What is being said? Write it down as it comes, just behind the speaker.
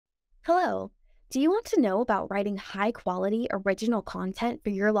Hello. Do you want to know about writing high quality original content for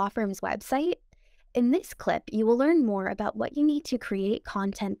your law firm's website? In this clip, you will learn more about what you need to create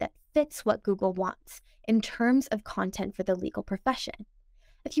content that fits what Google wants in terms of content for the legal profession.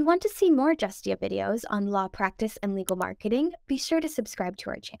 If you want to see more Justia videos on law practice and legal marketing, be sure to subscribe to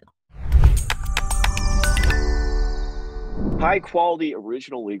our channel. High quality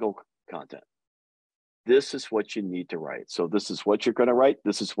original legal content. This is what you need to write. So this is what you're going to write.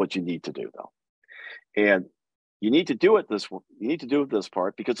 This is what you need to do though. And you need to do it this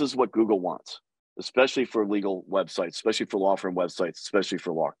part because this is what Google wants, especially for legal websites, especially for law firm websites, especially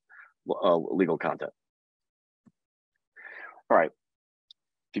for legal content. All right.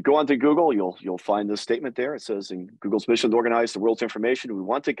 If you go onto Google, you'll find this statement there. It says, in Google's mission to organize the world's information, we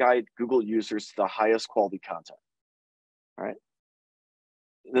want to guide Google users to the highest quality content. All right.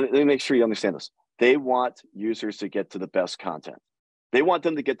 Let me make sure you understand this. They want users to get to the best content. They want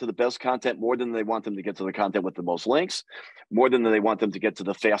them to get to the best content more than they want them to get to the content with the most links, more than they want them to get to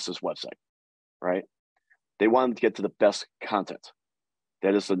the fastest website, right? They want them to get to the best content.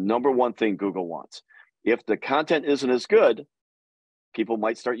 That is the number one thing Google wants. If the content isn't as good, people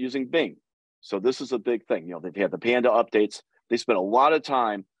might start using Bing. So this is a big thing. You know, they've had the Panda updates. They spent a lot of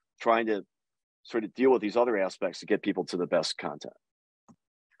time trying to sort of deal with these other aspects to get people to the best content.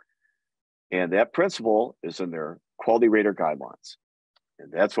 And that principle is in their quality rater guidelines.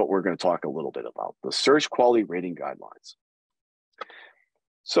 And that's what we're going to talk a little bit about, the search quality rating guidelines.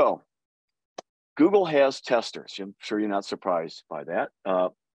 So Google has testers. I'm sure you're not surprised by that.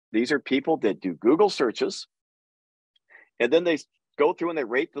 These are people that do Google searches, and then they go through and they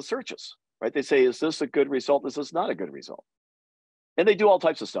rate the searches, right? They say, is this a good result? Is this not a good result? And they do all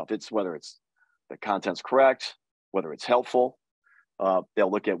types of stuff. It's whether it's the content's correct, whether it's helpful. They'll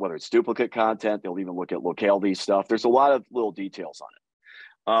look at whether it's duplicate content. They'll even look at locality stuff. There's a lot of little details on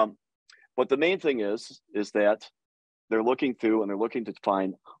it. But the main thing is that they're looking through and they're looking to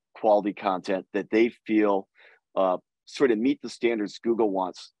find quality content that they feel sort of meet the standards Google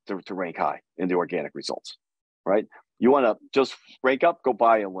wants to rank high in the organic results, right? You want to just rank up, go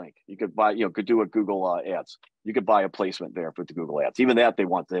buy a link. You could buy, could do a Google ads. You could buy a placement there for the Google ads. Even that they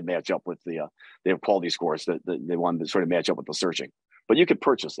want to match up with they have quality scores that they want to sort of match up with the searching. But you could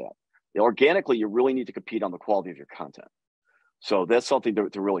purchase that. Organically, you really need to compete on the quality of your content. So that's something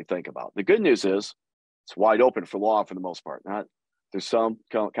to really think about. The good news is it's wide open for law for the most part. There's some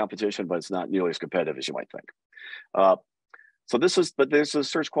competition, but it's not nearly as competitive as you might think. But there's the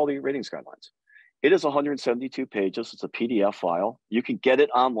search quality ratings guidelines. It is 172 pages. It's a PDF file. You can get it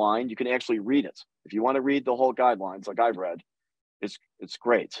online. You can actually read it. If you want to read the whole guidelines, like I've read, it's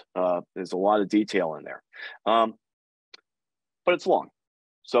great. There's a lot of detail in there. But it's long.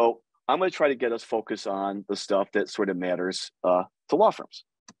 So I'm going to try to get us focused on the stuff that sort of matters to law firms.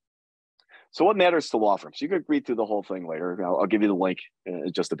 So what matters to law firms? You could read through the whole thing later. I'll give you the link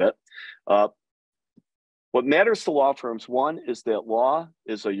in just a bit. What matters to law firms, one, is that law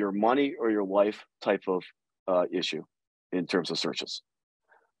is a your money or your life type of issue in terms of searches.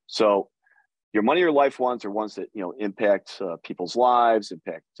 So your money or life ones are ones that impact people's lives,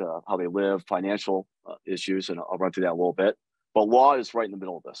 impact how they live, financial issues, and I'll run through that a little bit. But law is right in the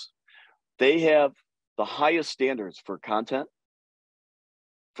middle of this. They have the highest standards for content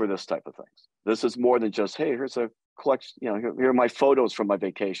for this type of things. This is more than just, hey, here's a collection, here are my photos from my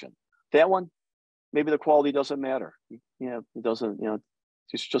vacation. That one, maybe the quality doesn't matter. It doesn't,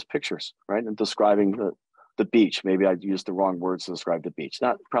 it's just pictures, right? And describing the beach. Maybe I used the wrong words to describe the beach.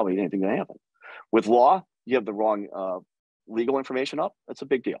 Not probably anything that happened. With law, you have the wrong legal information up. That's a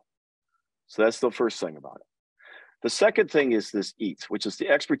big deal. So that's the first thing about it. The second thing is this EAT, which is the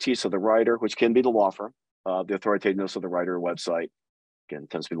expertise of the writer, which can be the law firm, the authoritativeness of the writer website. Again, it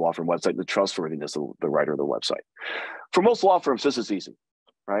tends to be the law firm website, and the trustworthiness of the writer of the website. For most law firms, this is easy,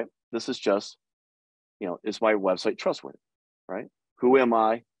 right? This is just, is my website trustworthy, right? Who am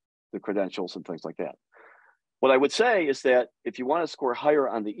I? The credentials and things like that. What I would say is that if you want to score higher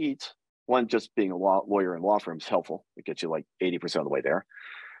on the EAT, one, just being a lawyer in law firm is helpful. It gets you like 80% of the way there.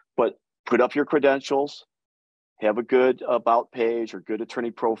 But put up your credentials, have a good about page or good attorney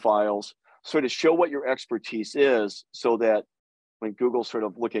profiles, sort of show what your expertise is so that when Google sort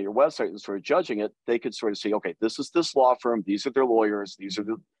of look at your website and sort of judging it, they could sort of say, okay, this is this law firm. These are their lawyers. These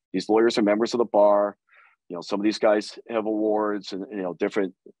lawyers are members of the bar. Some of these guys have awards and,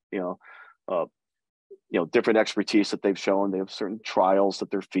 different, different expertise that they've shown. They have certain trials that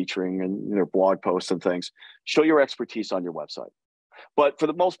they're featuring in their blog posts and things. Show your expertise on your website. But for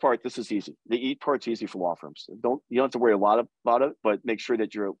the most part, this is easy. The EAT part's easy for law firms. You don't have to worry a lot about it, but make sure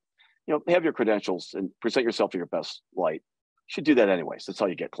that have your credentials and present yourself in your best light. should do that anyways. That's how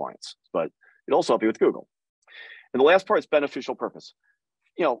you get clients, but it'll also help you with Google. And the last part is beneficial purpose.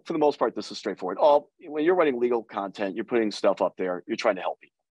 For the most part, this is straightforward. When you're writing legal content, you're putting stuff up there, you're trying to help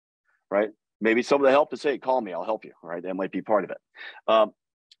people, right? Maybe some of the help is, hey, call me, I'll help you, right? That might be part of it.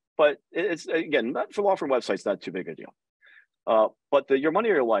 But it's, again, not for law firm websites, not too big a deal. But your money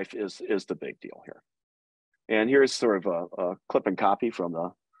or your life is the big deal here. And here's sort of a clip and copy from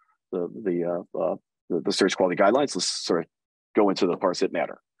the search quality guidelines. Let's sort of go into the parts that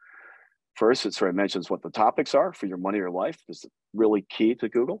matter. First, it sort of mentions what the topics are for your money or life. This is really key to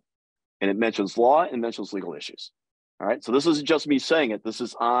Google. And it mentions law and mentions legal issues. All right. So this isn't just me saying it. This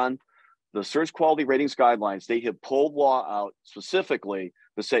is on the search quality ratings guidelines. They have pulled law out specifically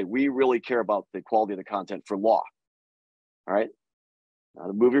to say, we really care about the quality of the content for law. All right.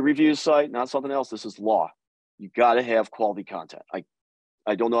 Not a movie review site, not something else. This is law. You got to have quality content.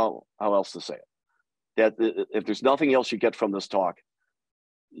 I don't know how else to say it. That if there's nothing else you get from this talk,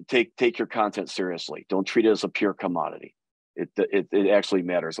 take your content seriously. Don't treat it as a pure commodity. It actually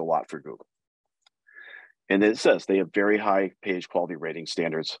matters a lot for Google. And it says they have very high page quality rating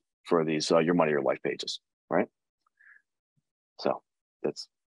standards for these your money or life pages, right? So this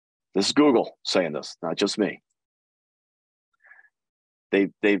is Google saying this, not just me.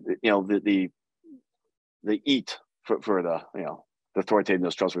 They eat for the the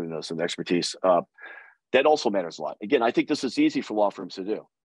authoritativeness, trustworthiness, and expertise. That also matters a lot. Again, I think this is easy for law firms to do,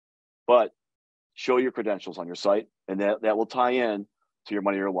 but show your credentials on your site, and that will tie in to your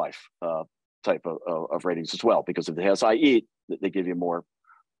money or life type of ratings as well. Because if it has I eat, they give you more.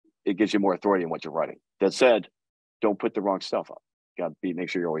 It gives you more authority in what you're writing. That said, don't put the wrong stuff up. Got to make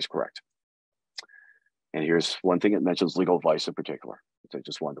sure you're always correct. And here's one thing it mentions legal advice in particular. So I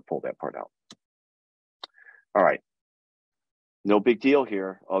just wanted to pull that part out. All right. No big deal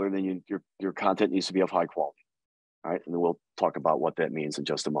here, other than your content needs to be of high quality. All right, and then we'll talk about what that means in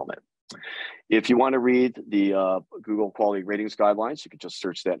just a moment. If you want to read the Google Quality Ratings Guidelines, you can just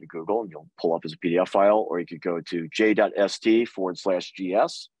search that in Google and you'll pull up as a PDF file, or you could go to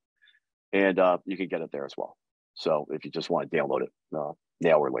j.st/GS and you can get it there as well. So if you just want to download it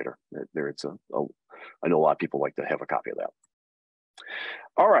now or later, I know a lot of people like to have a copy of that.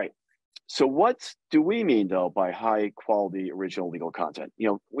 All right. So what do we mean, though, by high quality original legal content?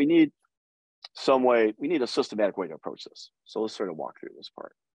 We need a systematic way to approach this. So let's sort of walk through this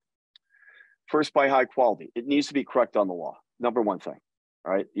part. First, by high quality, it needs to be correct on the law. Number one thing,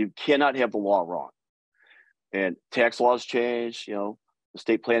 all right? You cannot have the law wrong. And tax laws change, the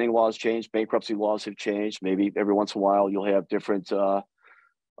estate planning laws change, bankruptcy laws have changed. Maybe every once in a while you'll have different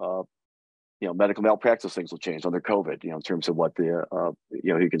medical malpractice things will change under COVID, in terms of what who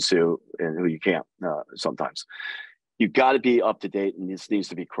you can sue and who you can't sometimes. You've got to be up to date, and this needs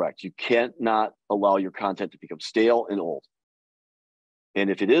to be correct. You can't not allow your content to become stale and old. And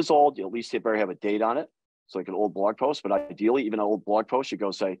if it is old, you at least better have a date on it. It's like an old blog post, but ideally, even an old blog post, you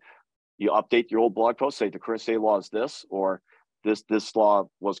update your old blog post, say the current state law is this, or this law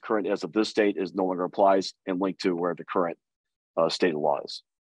was current as of this date, is no longer applies, and link to where the current state of law is.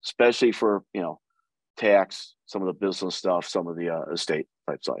 Especially for tax, some of the business stuff, some of the estate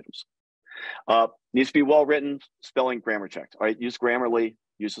types items. Needs to be well written, spelling, grammar checked. All right, use Grammarly,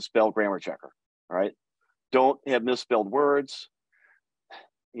 use the spell grammar checker. All right, don't have misspelled words.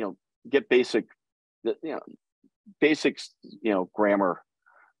 Get basics. Grammar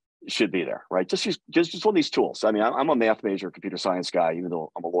should be there. Right, just use one of these tools. I mean, I'm a math major, computer science guy, even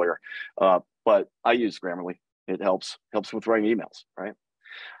though I'm a lawyer, but I use Grammarly. It helps with writing emails. Right.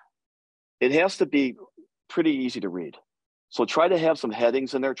 It has to be pretty easy to read. So try to have some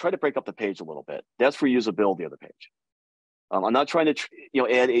headings in there. Try to break up the page a little bit. That's for usability of the page. I'm not trying to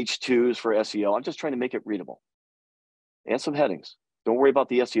add H2s for SEO. I'm just trying to make it readable. Add some headings. Don't worry about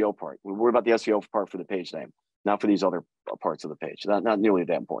the SEO part. We worry about the SEO part for the page name, not for these other parts of the page. Not nearly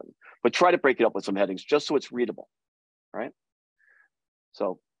that important. But try to break it up with some headings just so it's readable, right?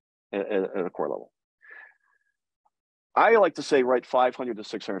 So at a core level. I like to say write 500 to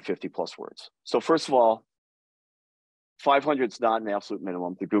 650 plus words. So first of all, 500 is not an absolute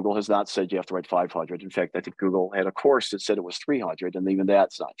minimum. The Google has not said you have to write 500. In fact, I think Google had a course that said it was 300, and even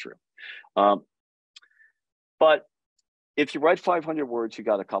that's not true. But if you write 500 words, you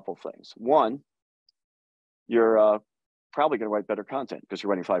got a couple things. One, you're probably going to write better content because you're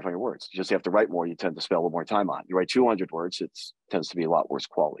writing 500 words. You just have to write more. You tend to spend a little more time on. You write 200 words, it tends to be a lot worse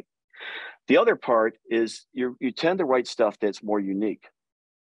quality. The other part is you tend to write stuff that's more unique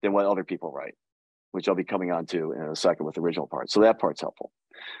than what other people write, which I'll be coming on to in a second with the original part. So that part's helpful.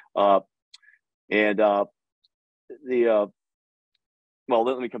 Well, let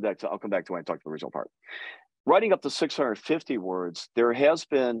me come back to, I'll come back to when I talk to the original part. Writing up to 650 words, there has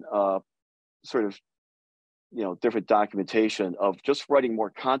been sort of different documentation of just writing more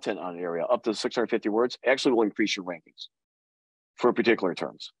content on an area up to 650 words actually will increase your rankings for particular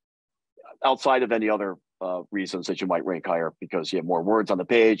terms outside of any other reasons that you might rank higher because you have more words on the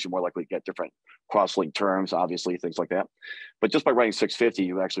page, you're more likely to get different cross-link terms, obviously, things like that. But just by writing 650,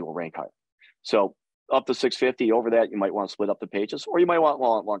 you actually will rank higher. So up to 650, over that, you might want to split up the pages, or you might want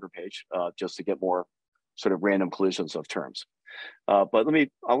a longer page just to get more sort of random collisions of terms. But I'm going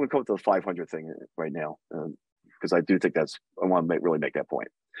to come up to the 500 thing right now because I do think I want to really make that point.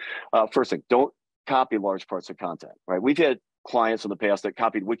 First thing, don't copy large parts of content, right? We've had clients in the past that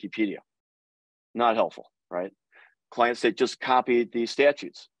copied Wikipedia. Not helpful, right? Clients that just copied the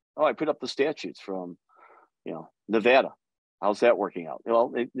statutes. Oh, I put up the statutes from, Nevada. How's that working out? Well,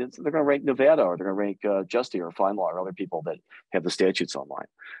 they're going to rank Nevada, or they're going to rank Justia or FindLaw or other people that have the statutes online.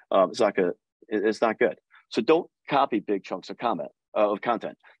 It's not good. It's not good. So don't copy big chunks of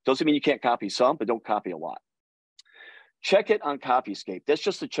content. Doesn't mean you can't copy some, but don't copy a lot. Check it on Copyscape. That's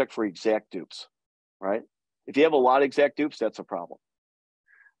just to check for exact dupes, right? If you have a lot of exact dupes, that's a problem.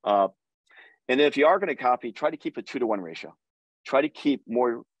 And if you are going to copy, try to keep a 2-to-1 ratio. Try to keep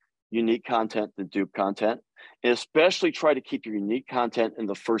more unique content than dupe content, and especially try to keep your unique content in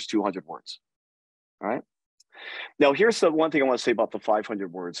the first 200 words. All right. Now, here's the one thing I want to say about the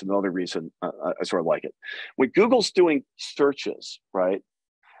 500 words. Another reason I sort of like it. When Google's doing searches, right,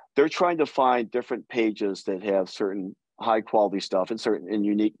 they're trying to find different pages that have certain high quality stuff and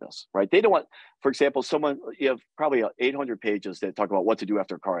uniqueness, right? They don't want, for example, you have probably 800 pages that talk about what to do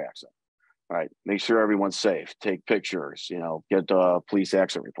after a car accident. Right, make sure everyone's safe, take pictures, get a police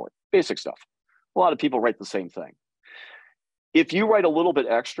accident report, basic stuff. A lot of people write the same thing. If you write a little bit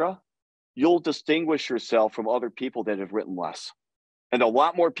extra, you'll distinguish yourself from other people that have written less. And a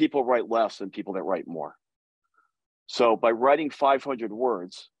lot more people write less than people that write more. So by writing 500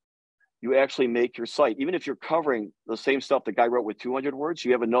 words, you actually make your site, even if you're covering the same stuff the guy wrote with 200 words,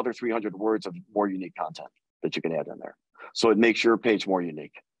 you have another 300 words of more unique content that you can add in there. So it makes your page more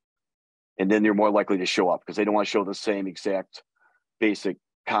unique. And then you're more likely to show up because they don't want to show the same exact basic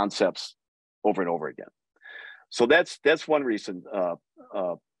concepts over and over again. So that's one reason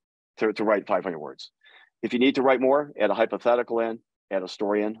to write 500 words. If you need to write more, add a hypothetical in, add a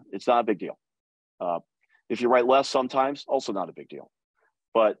story in. It's not a big deal. If you write less sometimes, also not a big deal.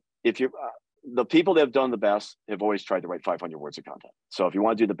 But if you're the people that have done the best have always tried to write 500 words of content. So if you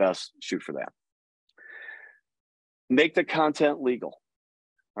want to do the best, shoot for that. Make the content legal.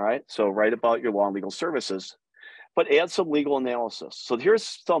 All right, so write about your law and legal services, but add some legal analysis. So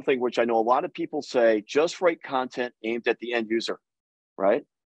here's something which I know a lot of people say, just write content aimed at the end user, right?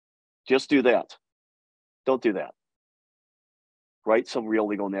 Just do that. Don't do that. Write some real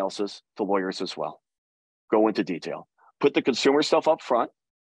legal analysis to lawyers as well. Go into detail. Put the consumer stuff up front,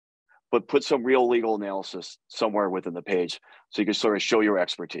 but put some real legal analysis somewhere within the page so you can sort of show your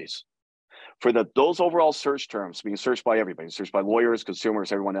expertise. For those overall search terms being searched by everybody, searched by lawyers,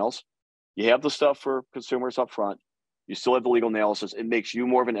 consumers, everyone else, you have the stuff for consumers up front. You still have the legal analysis. It makes you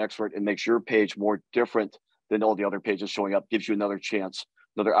more of an expert. It makes your page more different than all the other pages showing up, gives you another chance,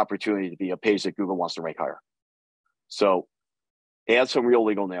 another opportunity to be a page that Google wants to rank higher. So add some real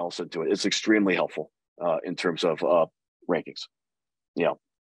legal analysis to it. It's extremely helpful in terms of rankings.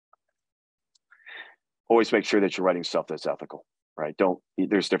 Always make sure that you're writing stuff that's ethical. Right?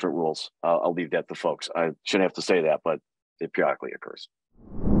 There's different rules. I'll leave that to folks. I shouldn't have to say that, but it periodically occurs.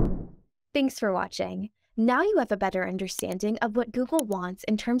 Thanks for watching. Now you have a better understanding of what Google wants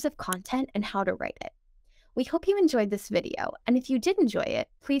in terms of content and how to write it. We hope you enjoyed this video, and if you did enjoy it,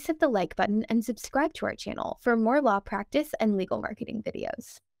 please hit the like button and subscribe to our channel for more law practice and legal marketing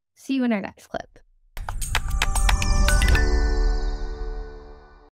videos. See you in our next clip.